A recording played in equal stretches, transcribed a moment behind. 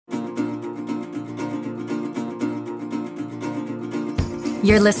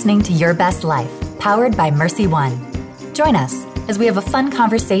You're listening to Your Best Life, powered by Mercy One. Join us as we have a fun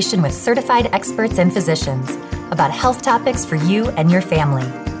conversation with certified experts and physicians about health topics for you and your family.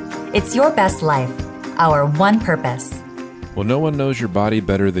 It's Your Best Life, our one purpose. Well, no one knows your body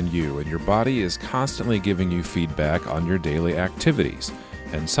better than you, and your body is constantly giving you feedback on your daily activities.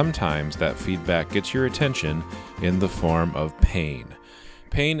 And sometimes that feedback gets your attention in the form of pain.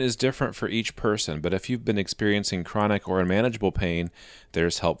 Pain is different for each person, but if you've been experiencing chronic or unmanageable pain,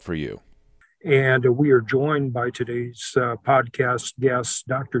 there's help for you. And we are joined by today's podcast guest,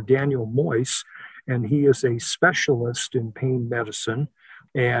 Dr. Daniel Moyse, and he is a specialist in pain medicine.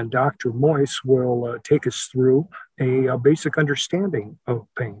 And Dr. Moyse will take us through a basic understanding of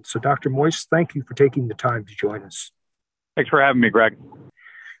pain. So, Dr. Moyse, thank you for taking the time to join us. Thanks for having me, Greg.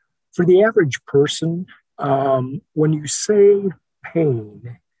 For the average person, when you say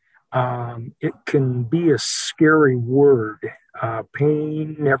pain, it can be a scary word.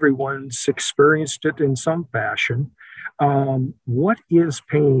 Pain, everyone's experienced it in some fashion. What is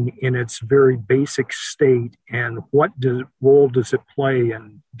pain in its very basic state, and what role does it play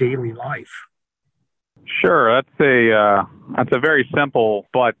in daily life? Sure, that's a very simple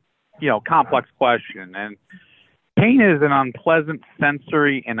but complex question. And pain is an unpleasant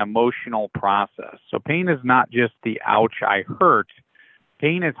sensory and emotional process. So pain is not just the ouch, I hurt.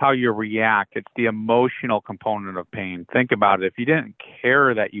 Pain is how you react. It's the emotional component of pain. Think about it. If you didn't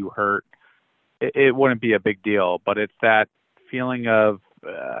care that you hurt, it wouldn't be a big deal. But it's that feeling of,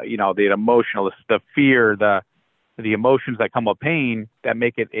 the emotional, the fear, the emotions that come with pain that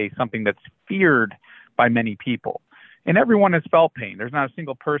make it something that's feared by many people. And everyone has felt pain. There's not a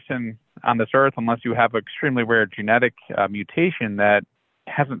single person on this earth, unless you have an extremely rare genetic mutation, that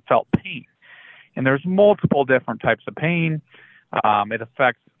hasn't felt pain. And there's multiple different types of pain. It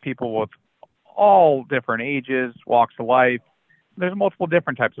affects people with all different ages, walks of life. There's multiple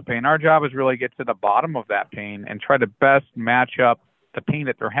different types of pain. Our job is really get to the bottom of that pain and try to best match up the pain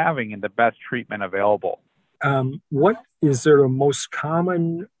that they're having and the best treatment available. What is there a most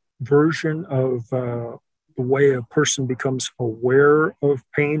common version of the way a person becomes aware of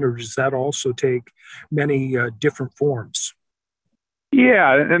pain, or does that also take many different forms?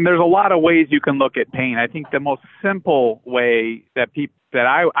 Yeah, and there's a lot of ways you can look at pain. I think the most simple way that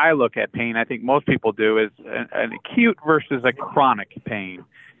I look at pain, I think most people do, is an acute versus a chronic pain.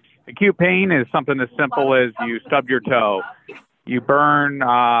 Acute pain is something as simple as you stub your toe, you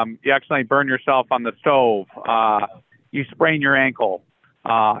accidentally burn yourself on the stove, you sprain your ankle.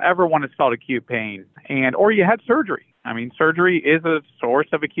 Everyone has felt acute pain, or you had surgery. I mean, surgery is a source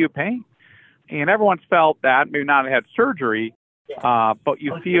of acute pain, and everyone's felt that. Maybe not had surgery, but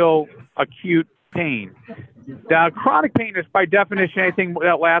you feel acute pain. Now, chronic pain is by definition anything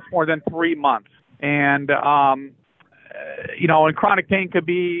that lasts more than 3 months. And, and chronic pain could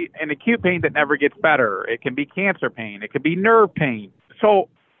be an acute pain that never gets better. It can be cancer pain. It could be nerve pain. So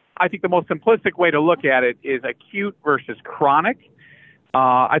I think the most simplistic way to look at it is acute versus chronic.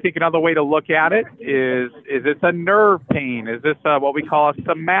 I think another way to look at it is this a nerve pain? Is this what we call a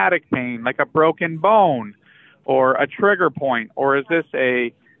somatic pain, like a broken bone or a trigger point? Or is this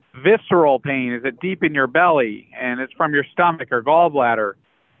a visceral pain? Is it deep in your belly and it's from your stomach or gallbladder?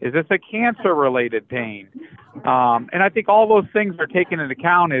 Is this a cancer-related pain? And I think all those things are taken into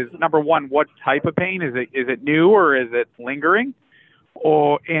account is, number one, what type of pain? Is it new or is it lingering?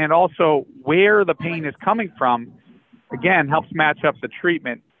 And also where the pain is coming from, again, helps match up the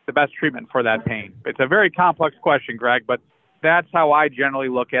best treatment for that pain. It's a very complex question, Greg, but that's how I generally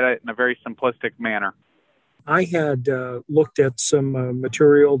look at it in a very simplistic manner. I had looked at some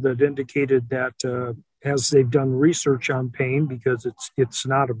material that indicated that as they've done research on pain, because it's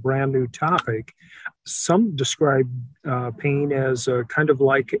not a brand new topic, some describe pain as kind of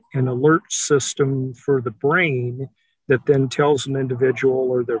like an alert system for the brain that then tells an individual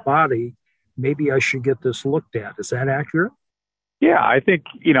or their body, maybe I should get this looked at. Is that accurate? Yeah, I think,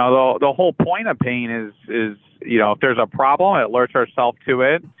 the whole point of pain is, if there's a problem, it alerts ourselves to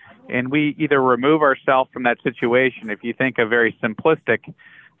it. And we either remove ourselves from that situation. If you think of very simplistic,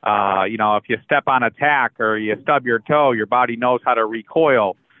 if you step on a tack or you stub your toe, your body knows how to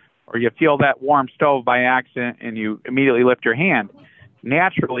recoil, or you feel that warm stove by accident and you immediately lift your hand.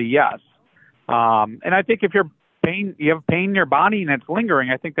 Naturally, yes. And I think if you have pain in your body and it's lingering,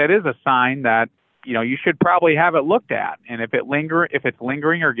 I think that is a sign that, you should probably have it looked at. And if it's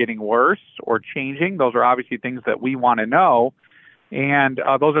lingering or getting worse or changing, those are obviously things that we want to know. And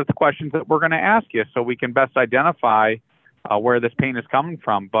those are the questions that we're going to ask you so we can best identify where this pain is coming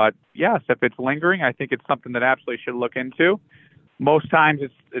from. But yes, if it's lingering, I think it's something that absolutely should look into. Most times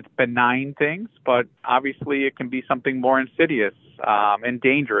it's benign things, but obviously it can be something more insidious. and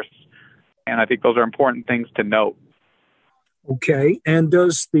dangerous. And I think those are important things to note. Okay. And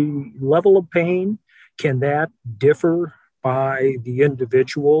does the level of pain, can that differ by the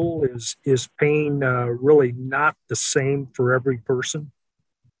individual? Is pain really not the same for every person?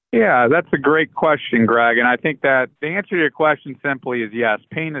 Yeah, that's a great question, Greg. And I think that the answer to your question simply is yes.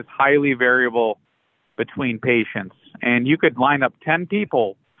 Pain is highly variable between patients. And you could line up 10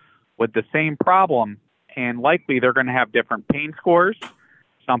 people with the same problem, and likely they're going to have different pain scores.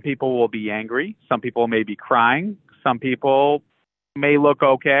 Some people will be angry. Some people may be crying. Some people may look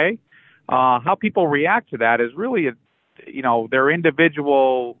okay. How people react to that is really, their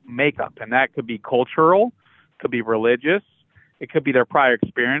individual makeup, and that could be cultural, could be religious, it could be their prior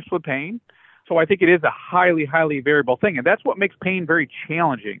experience with pain. So I think it is a highly, highly variable thing, and that's what makes pain very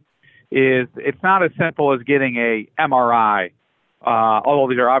challenging. Is it's not as simple as getting a MRI, although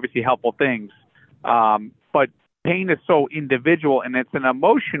these are obviously helpful things. But pain is so individual, and it's an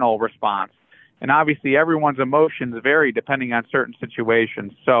emotional response. And obviously everyone's emotions vary depending on certain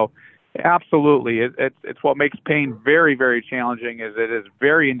situations. So absolutely, it's what makes pain very, very challenging, is it is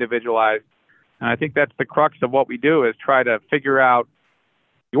very individualized. And I think that's the crux of what we do, is try to figure out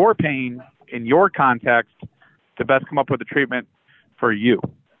your pain in your context to best come up with a treatment for you.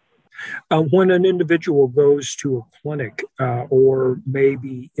 When an individual goes to a clinic or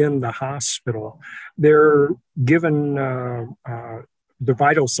maybe in the hospital, they're given the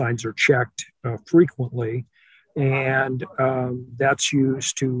vital signs are checked frequently, and that's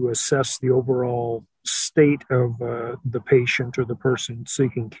used to assess the overall state of the patient or the person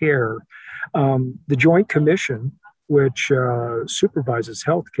seeking care. The Joint Commission, which supervises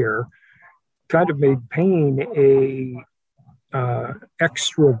healthcare, kind of made pain a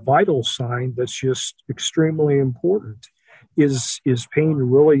extra vital sign that's just extremely important. Is pain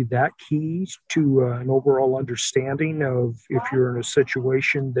really that key to an overall understanding of if you're in a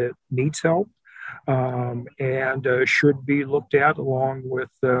situation that needs help and should be looked at along with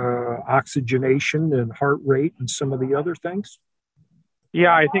oxygenation and heart rate and some of the other things?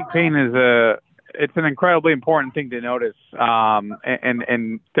 Yeah, I think pain is it's an incredibly important thing to notice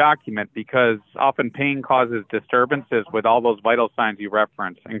and document, because often pain causes disturbances with all those vital signs you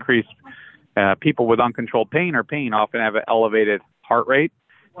referenced. Increased people with uncontrolled pain or pain often have an elevated heart rate.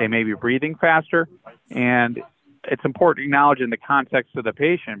 They may be breathing faster. And it's important to acknowledge in the context of the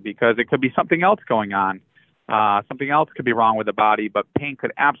patient, because it could be something else going on. Something else could be wrong with the body, but pain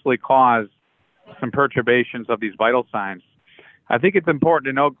could absolutely cause some perturbations of these vital signs. I think it's important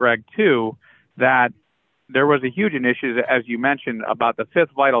to note, Greg, too, that there was a huge initiative, as you mentioned, about the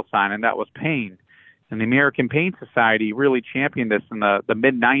fifth vital sign, and that was pain. And the American Pain Society really championed this in the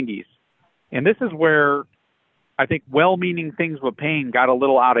mid-'90s. And this is where I think well-meaning things with pain got a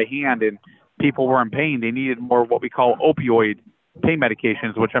little out of hand, and people were in pain. They needed more what we call opioid pain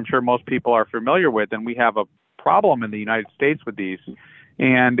medications, which I'm sure most people are familiar with. And we have a problem in the United States with these.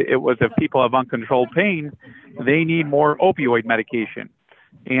 And it was, if people have uncontrolled pain, they need more opioid medication.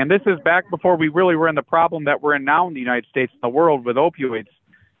 And this is back before we really were in the problem that we're in now in the United States and the world with opioids.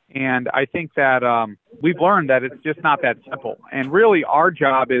 And I think that we've learned that it's just not that simple. And really our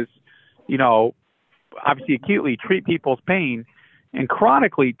job is, obviously acutely treat people's pain and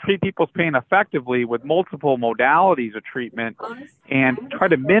chronically treat people's pain effectively with multiple modalities of treatment, and try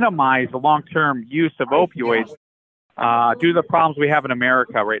to minimize the long-term use of opioids due to the problems we have in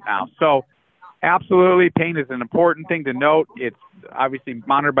America right now. So absolutely, pain is an important thing to note. It's obviously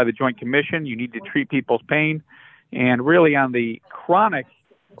monitored by the Joint Commission. You need to treat people's pain. And really on the chronic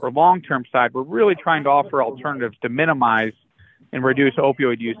or long-term side, we're really trying to offer alternatives to minimize and reduce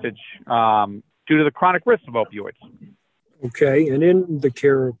opioid usage due to the chronic risks of opioids. Okay, and in the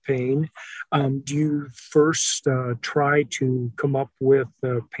care of pain, do you first try to come up with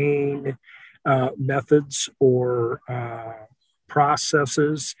pain methods or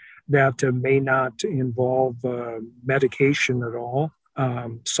processes that may not involve medication at all?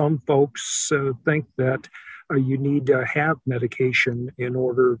 Some folks think that you need to have medication in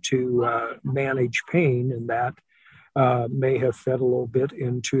order to manage pain, and that may have fed a little bit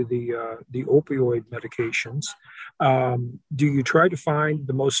into the opioid medications. Do you try to find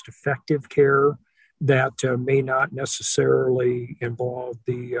the most effective care that may not necessarily involve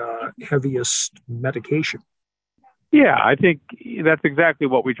the heaviest medication? Yeah, I think that's exactly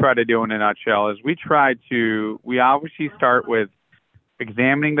what we try to do in a nutshell. Is we obviously start with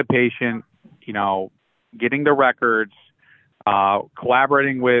examining the patient, getting the records,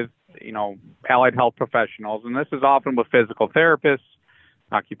 collaborating with allied health professionals, and this is often with physical therapists,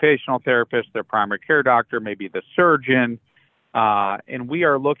 occupational therapists, their primary care doctor, maybe the surgeon, and we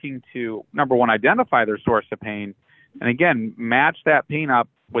are looking to, number one, identify their source of pain, And again, match that pain up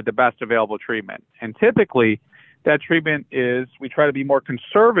with the best available treatment. And typically, that treatment is, we try to be more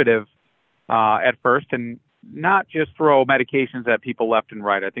conservative at first and not just throw medications at people left and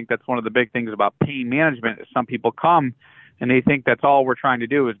right. I think that's one of the big things about pain management is some people come and they think that's all we're trying to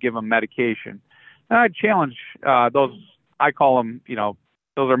do is give them medication. And I challenge those, I call them,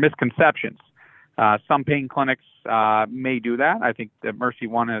 those are misconceptions. Some pain clinics may do that. I think that Mercy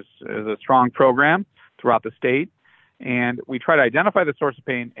One is a strong program throughout the state. And we try to identify the source of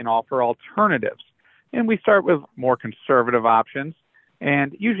pain and offer alternatives. And we start with more conservative options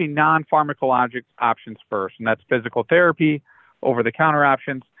and usually non-pharmacologic options first. And that's physical therapy, over-the-counter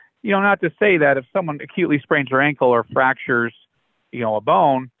options. Not to say that if someone acutely sprains their ankle or fractures, a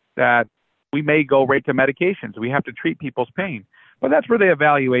bone, that we may go right to medications. We have to treat people's pain. But that's where the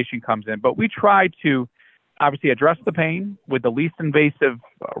evaluation comes in. But we try to obviously address the pain with the least invasive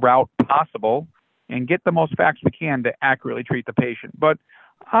route possible and get the most facts we can to accurately treat the patient. But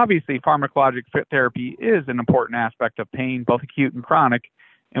obviously, pharmacologic therapy is an important aspect of pain, both acute and chronic,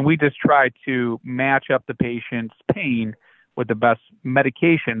 and we just try to match up the patient's pain with the best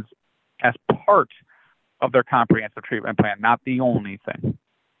medications as part of their comprehensive treatment plan, not the only thing.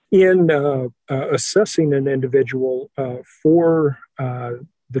 In assessing an individual for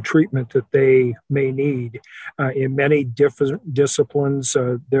the treatment that they may need, in many different disciplines,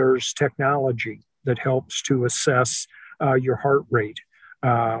 there's technology that helps to assess your heart rate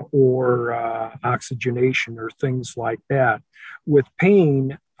or oxygenation or things like that. With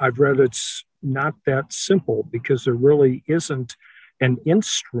pain, I've read it's not that simple because there really isn't an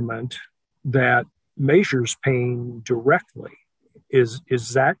instrument that measures pain directly. Is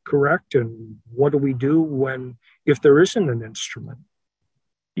that correct? And what do we do if there isn't an instrument?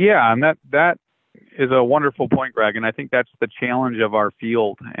 Yeah, and that is a wonderful point, Greg. And I think that's the challenge of our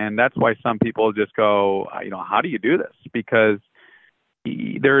field. And that's why some people just go, how do you do this? Because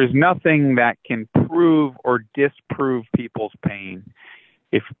there is nothing that can prove or disprove people's pain.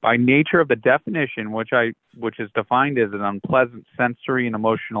 If by nature of the definition, which is defined as an unpleasant sensory and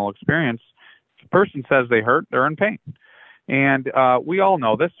emotional experience, if a person says they hurt, they're in pain. And we all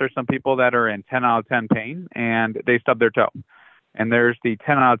know this. There's some people that are in 10 out of 10 pain and they stub their toe. And there's the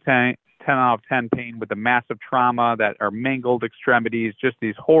 10 out of 10 pain with the massive trauma that are mangled extremities, just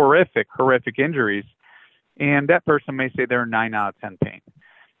these horrific injuries. And that person may say they're 9 out of 10 pain.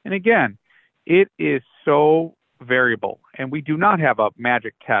 And again, it is so variable. And we do not have a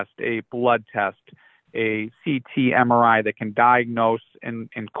magic test, a blood test, a CT, MRI that can diagnose and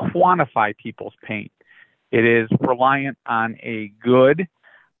quantify people's pain. It is reliant on a good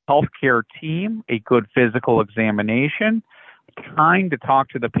healthcare team, a good physical examination, time to talk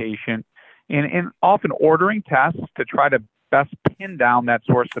to the patient, and often ordering tests to try to best pin down that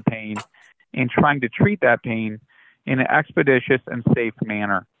source of pain and trying to treat that pain in an expeditious and safe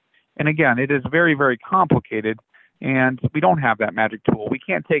manner. And again, it is very, very complicated, and we don't have that magic tool.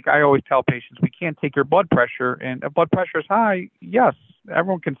 I always tell patients, we can't take your blood pressure, and if blood pressure is high, yes,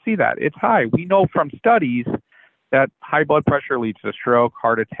 everyone can see that. It's high. We know from studies that high blood pressure leads to stroke,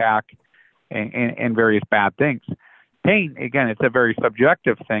 heart attack, and various bad things. Pain, again, it's a very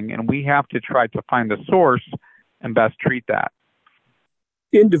subjective thing, and we have to try to find the source and best treat that.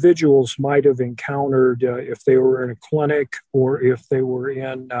 Individuals might have encountered, if they were in a clinic or if they were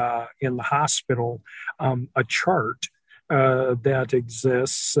in the hospital, a chart that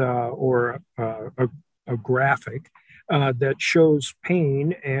exists or a graphic that shows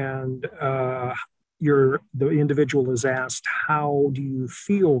pain, and the individual is asked, how do you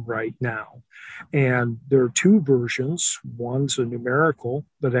feel right now? And there are two versions. One's a numerical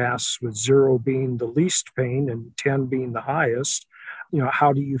that asks, with 0 being the least pain and 10 being the highest,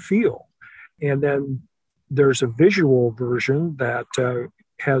 how do you feel? And then there's a visual version that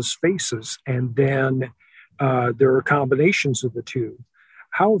has faces, and then there are combinations of the two.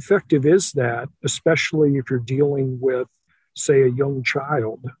 How effective is that, especially if you're dealing with, say, a young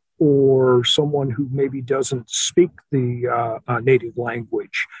child or someone who maybe doesn't speak the native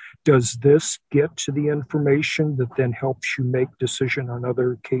language? Does this get to the information that then helps you make decision on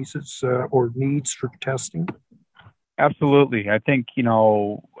other cases or needs for testing? Absolutely. I think,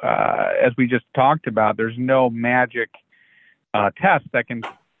 as we just talked about, there's no magic test that can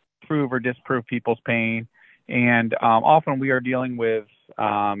prove or disprove people's pain. And often we are dealing with,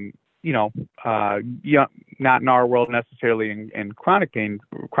 not in our world necessarily in chronic pain.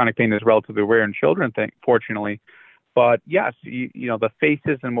 Chronic pain is relatively rare in children, fortunately. But yes, the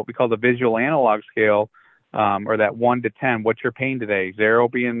faces and what we call the visual analog scale, or that 1 to 10, what's your pain today? 0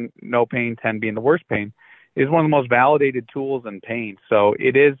 being no pain, 10 being the worst pain, is one of the most validated tools in pain. So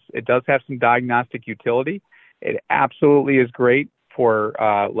it does have some diagnostic utility. It absolutely is great for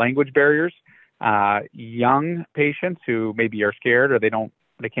language barriers. Young patients who maybe are scared or they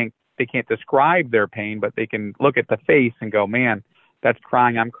can't describe their pain, but they can look at the face and go, man, that's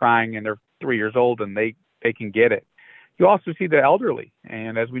crying, I'm crying, and they're 3 years old and they can get it. You also see the elderly,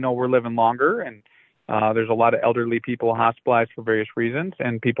 and as we know, we're living longer, and there's a lot of elderly people hospitalized for various reasons,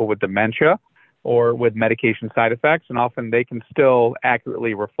 and people with dementia or with medication side effects, and often they can still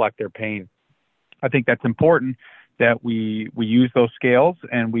accurately reflect their pain. I think that's important that we use those scales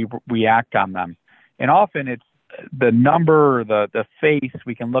and we act on them. And often it's the number, the face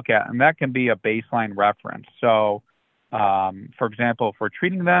we can look at, and that can be a baseline reference. So, for example, if we're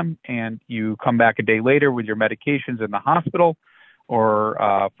treating them and you come back a day later with your medications in the hospital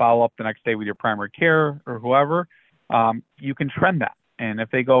or follow up the next day with your primary care or whoever, you can trend that. And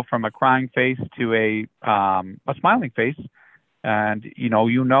if they go from a crying face to a smiling face, and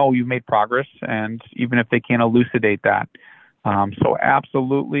you've made progress, and even if they can't elucidate that. So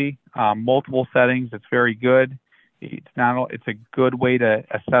absolutely, multiple settings, it's very good. It's a good way to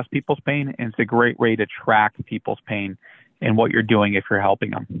assess people's pain, and it's a great way to track people's pain and what you're doing if you're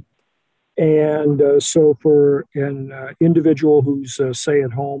helping them. And so for an individual who's, say,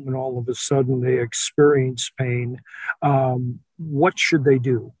 at home and all of a sudden they experience pain, what should they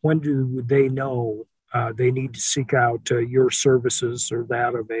do? When do they know they need to seek out your services or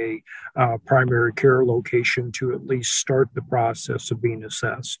that of a primary care location to at least start the process of being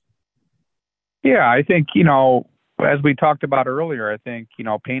assessed? Yeah, I think, as we talked about earlier, I think,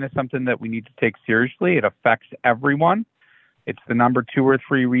 pain is something that we need to take seriously. It affects everyone. It's the number 2 or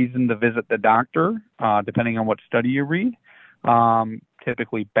 3 reason to visit the doctor, depending on what study you read,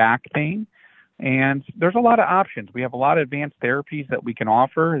 typically back pain. And there's a lot of options. We have a lot of advanced therapies that we can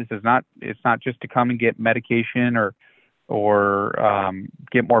offer. It's not just to come and get medication or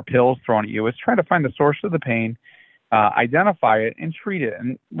get more pills thrown at you. It's trying to find the source of the pain, identify it, and treat it.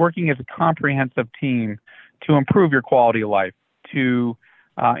 And working as a comprehensive team to improve your quality of life, to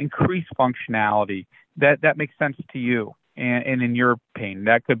increase functionality that makes sense to you and in your pain.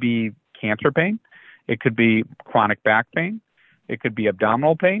 That could be cancer pain. It could be chronic back pain. It could be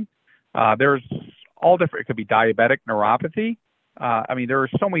abdominal pain. There's all different. It could be diabetic neuropathy. There are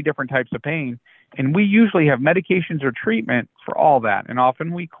so many different types of pain, and we usually have medications or treatment for all that. And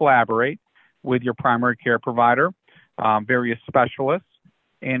often we collaborate with your primary care provider, various specialists,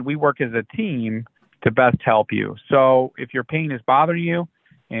 and we work as a team to best help you. So if your pain is bothering you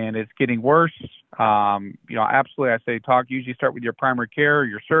and it's getting worse, absolutely, I say usually start with your primary care or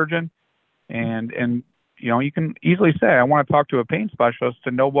your surgeon, and you can easily say, I want to talk to a pain specialist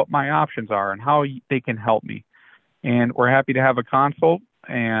to know what my options are and how they can help me. And we're happy to have a consult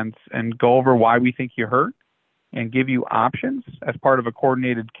and go over why we think you hurt and give you options as part of a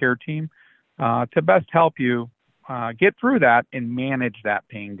coordinated care team to best help you get through that and manage that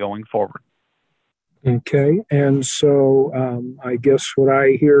pain going forward. Okay. And so I guess what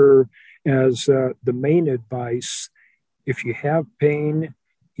I hear as the main advice, if you have pain,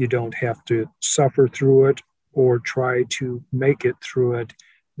 you don't have to suffer through it or try to make it through it.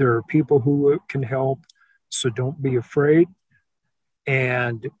 There are people who can help, so don't be afraid,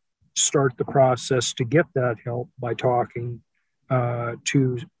 and start the process to get that help by talking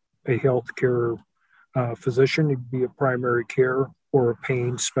to a healthcare physician. It could be a primary care or a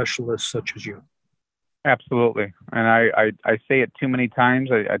pain specialist such as you. Absolutely. And I say it too many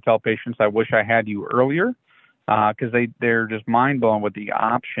times. I tell patients, I wish I had you earlier, because they're just mind blown with the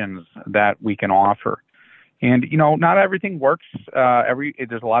options that we can offer. And, not everything works.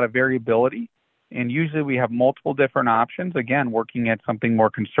 There's a lot of variability, and usually we have multiple different options, again, working at something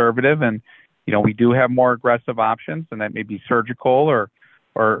more conservative. And, we do have more aggressive options, and that may be surgical or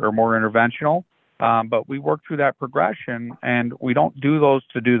more interventional. But we work through that progression, and we don't do those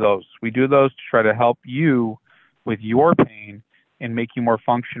to do those. We do those to try to help you with your pain and make you more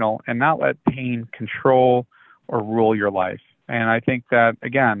functional and not let pain control or rule your life. And I think that,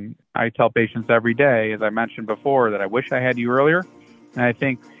 again, I tell patients every day, as I mentioned before, that I wish I had you earlier. And I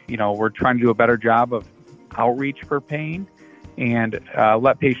think, we're trying to do a better job of outreach for pain and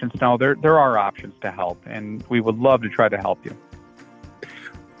let patients know there are options to help. And we would love to try to help you.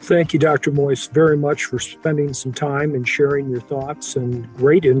 Thank you, Dr. Moyse, very much for spending some time and sharing your thoughts and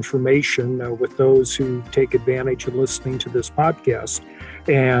great information with those who take advantage of listening to this podcast.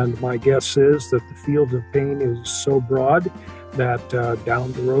 And my guess is that the field of pain is so broad that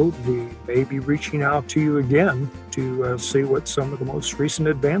down the road we may be reaching out to you again to see what some of the most recent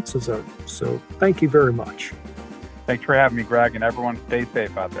advances are. So thank you very much. Thanks for having me, Greg, and everyone stay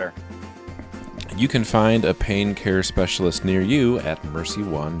safe out there. You can find a pain care specialist near you at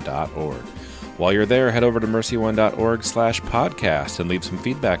mercyone.org. While you're there, head over to mercyone.org/podcast and leave some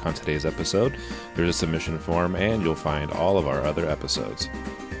feedback on today's episode. There's a submission form, and you'll find all of our other episodes.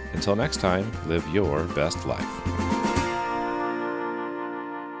 Until next time, live your best life.